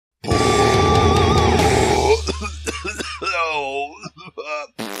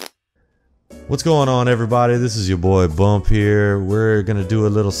What's going on, everybody? This is your boy Bump here. We're gonna do a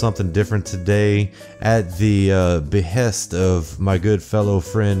little something different today at the behest of my good fellow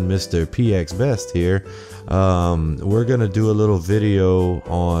friend Mr. PXBest here. We're gonna do a little video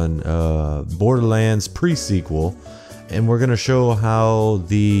on Borderlands pre-sequel, and we're gonna show how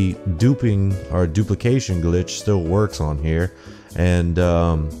the duping or duplication glitch still works on here. And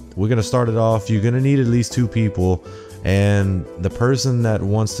we're gonna start it off. You're gonna need at least 2 people, and the person that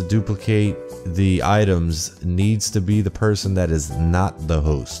wants to duplicate the items needs to be the person that is not the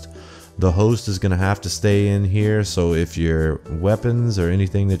host. The host is gonna have to stay in here, so if your weapons or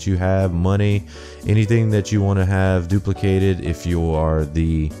anything that you have, money, anything that you want to have duplicated, if you are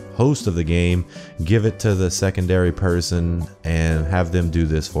the host of the game, give it to the secondary person and have them do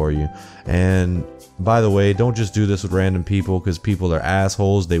this for you. And by the way, don't just do this with random people, because people are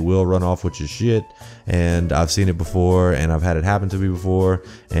assholes. They will run off with your shit, and I've seen it before, and I've had it happen to me before.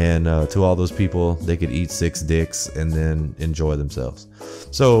 And to all those people, they could eat 6 dicks and then enjoy themselves.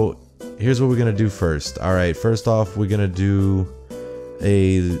 So here's what we're gonna do first. All right, first off, we're gonna do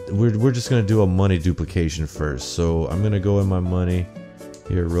we're just gonna do a money duplication first. So I'm gonna go in my money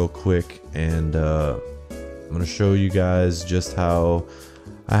here real quick, and I'm gonna show you guys just how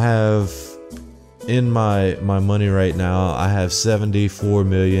I have in my money right now. I have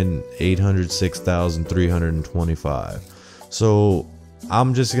 74,806,325. So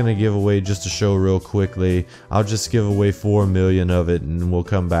I'm just gonna give away, just to show real quickly, I'll just give away 4 million of it, and we'll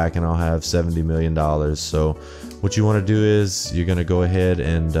come back and I'll have $70 million. So what you want to do is you're gonna go ahead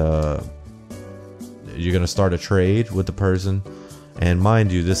and you're gonna start a trade with the person. And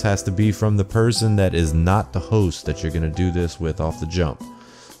mind you, this has to be from the person that is not the host that you're gonna do this with off the jump.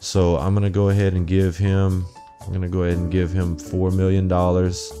 So I'm gonna go ahead and give him $4 million,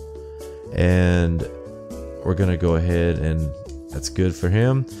 and we're gonna go ahead, and that's good for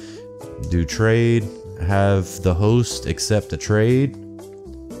him. Do trade, have the host accept the trade.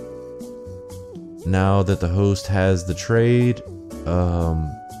 Now that the host has the trade,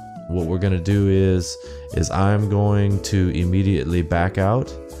 what we're gonna do is I'm going to immediately back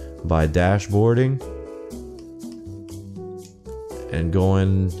out by dashboarding and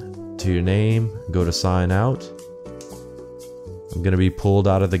going to your name, go to sign out. I'm gonna be pulled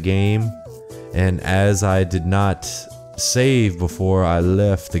out of the game, and as I did not save before I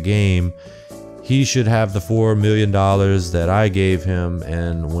left the game, he should have the $4 million that I gave him,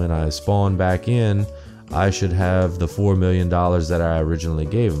 and when I spawn back in, I should have the $4 million that I originally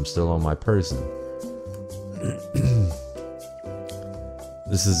gave him still on my person.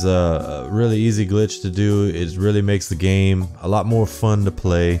 This is a really easy glitch to do. It really makes the game a lot more fun to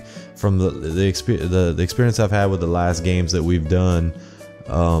play. From the experience I've had with the last games that we've done,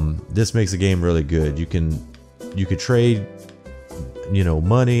 this makes the game really good. You could trade, you know,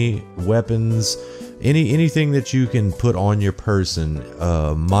 money, weapons, anything that you can put on your person,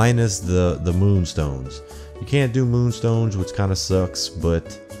 minus the moonstones. You can't do moonstones, which kind of sucks,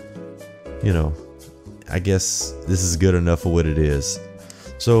 but you know, I guess this is good enough for what it is.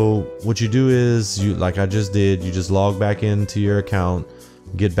 So what you do is, like I just did, you just log back into your account,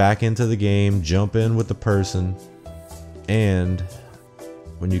 get back into the game, jump in with the person, and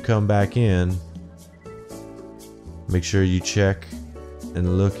when you come back in, make sure you check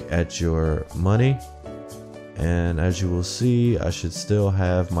and look at your money, and as you will see, I should still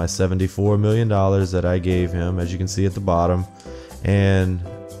have my $74 million that I gave him, as you can see at the bottom, and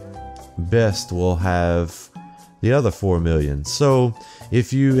Best will have the other 4 million. So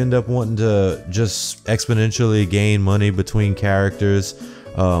if you end up wanting to just exponentially gain money between characters,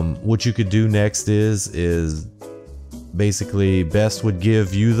 what you could do next is basically Best would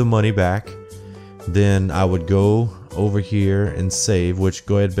give you the money back. Then I would go over here and save, which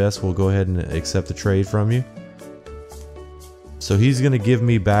go ahead, Best will go ahead and accept the trade from you. So he's gonna give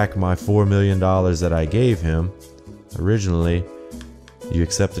me back my $4 million that I gave him originally. You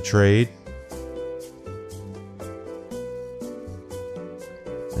accept the trade,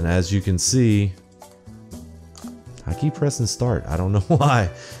 and as you can see, I keep pressing start. I don't know why,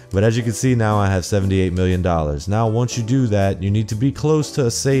 but as you can see now, I have $78 million. Now, once you do that, you need to be close to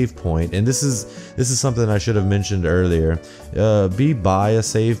a save point, and this is something I should have mentioned earlier. Be by a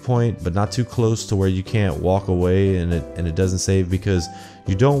save point, but not too close to where you can't walk away and it doesn't save, because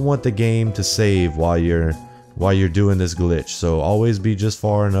you don't want the game to save while you're doing this glitch. So always be just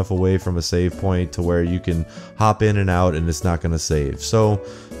far enough away from a save point to where you can hop in and out and it's not going to save. So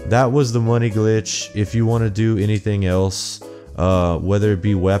that was the money glitch. If you want to do anything else, whether it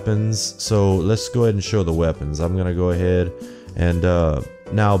be weapons, so let's go ahead and show the weapons. I'm gonna go ahead and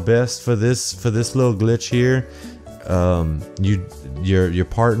now Best, for this little glitch here, your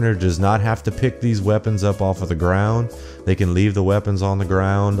partner does not have to pick these weapons up off of the ground. They can leave the weapons on the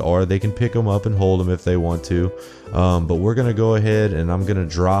ground, or they can pick them up and hold them if they want to. But we're gonna go ahead and I'm gonna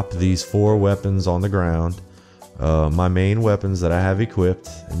drop these 4 weapons on the ground. My main weapons that I have equipped,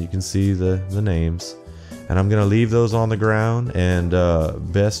 and you can see the names. And I'm gonna leave those on the ground, and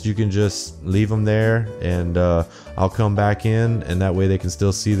best you can just leave them there, and I'll come back in, and that way they can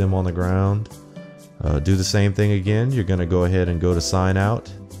still see them on the ground. Do the same thing again. You're gonna go ahead and go to sign out,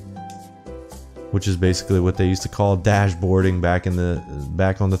 which is basically what they used to call dashboarding back on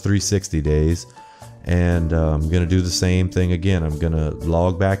the 360 days. And I'm gonna do the same thing again. I'm gonna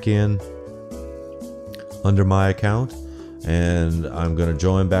log back in under my account, and I'm gonna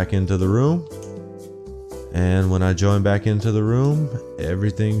join back into the room. And when I join back into the room,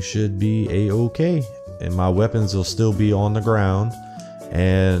 everything should be a-okay, and my weapons will still be on the ground,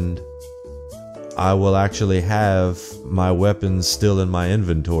 and I will actually have my weapons still in my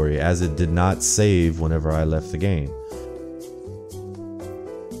inventory, as it did not save whenever I left the game.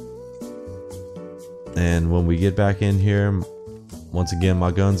 And when we get back in here, once again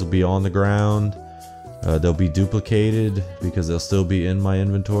my guns will be on the ground. They'll be duplicated because they'll still be in my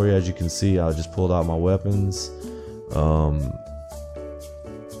inventory. As you can see, I just pulled out my weapons.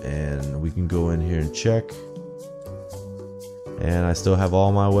 And we can go in here and check. And I still have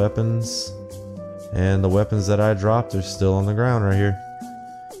all my weapons. And the weapons that I dropped are still on the ground right here.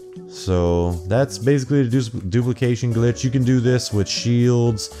 So that's basically the duplication glitch. You can do this with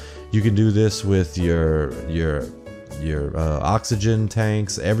shields. You can do this with your oxygen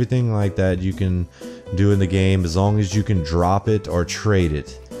tanks, everything like that you can do in the game, as long as you can drop it or trade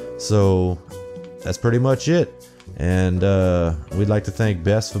it. So that's pretty much it. And we'd like to thank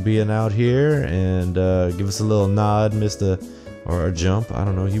Best for being out here, and give us a little nod, Mr. or a jump. I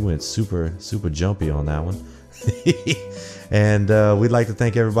don't know, he went super jumpy on that one. And we'd like to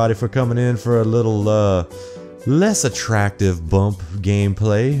thank everybody for coming in for a little less attractive bump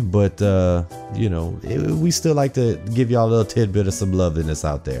gameplay, but you know, we still like to give y'all a little tidbit of some loveliness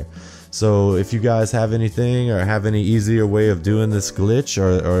out there. So if you guys have anything, or have any easier way of doing this glitch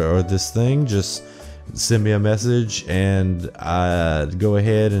or this thing, just send me a message, and go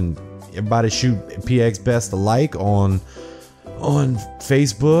ahead and everybody shoot PXBest a like on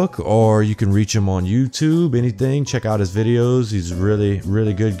Facebook, or you can reach him on YouTube, anything. Check out his videos. He's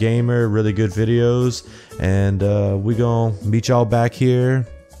really good gamer, really good videos. And we gonna meet y'all back here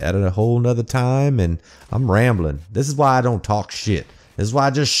at a whole nother time. And I'm rambling. This is why I don't talk shit. This is why I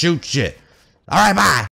just shoot shit. All right, bye.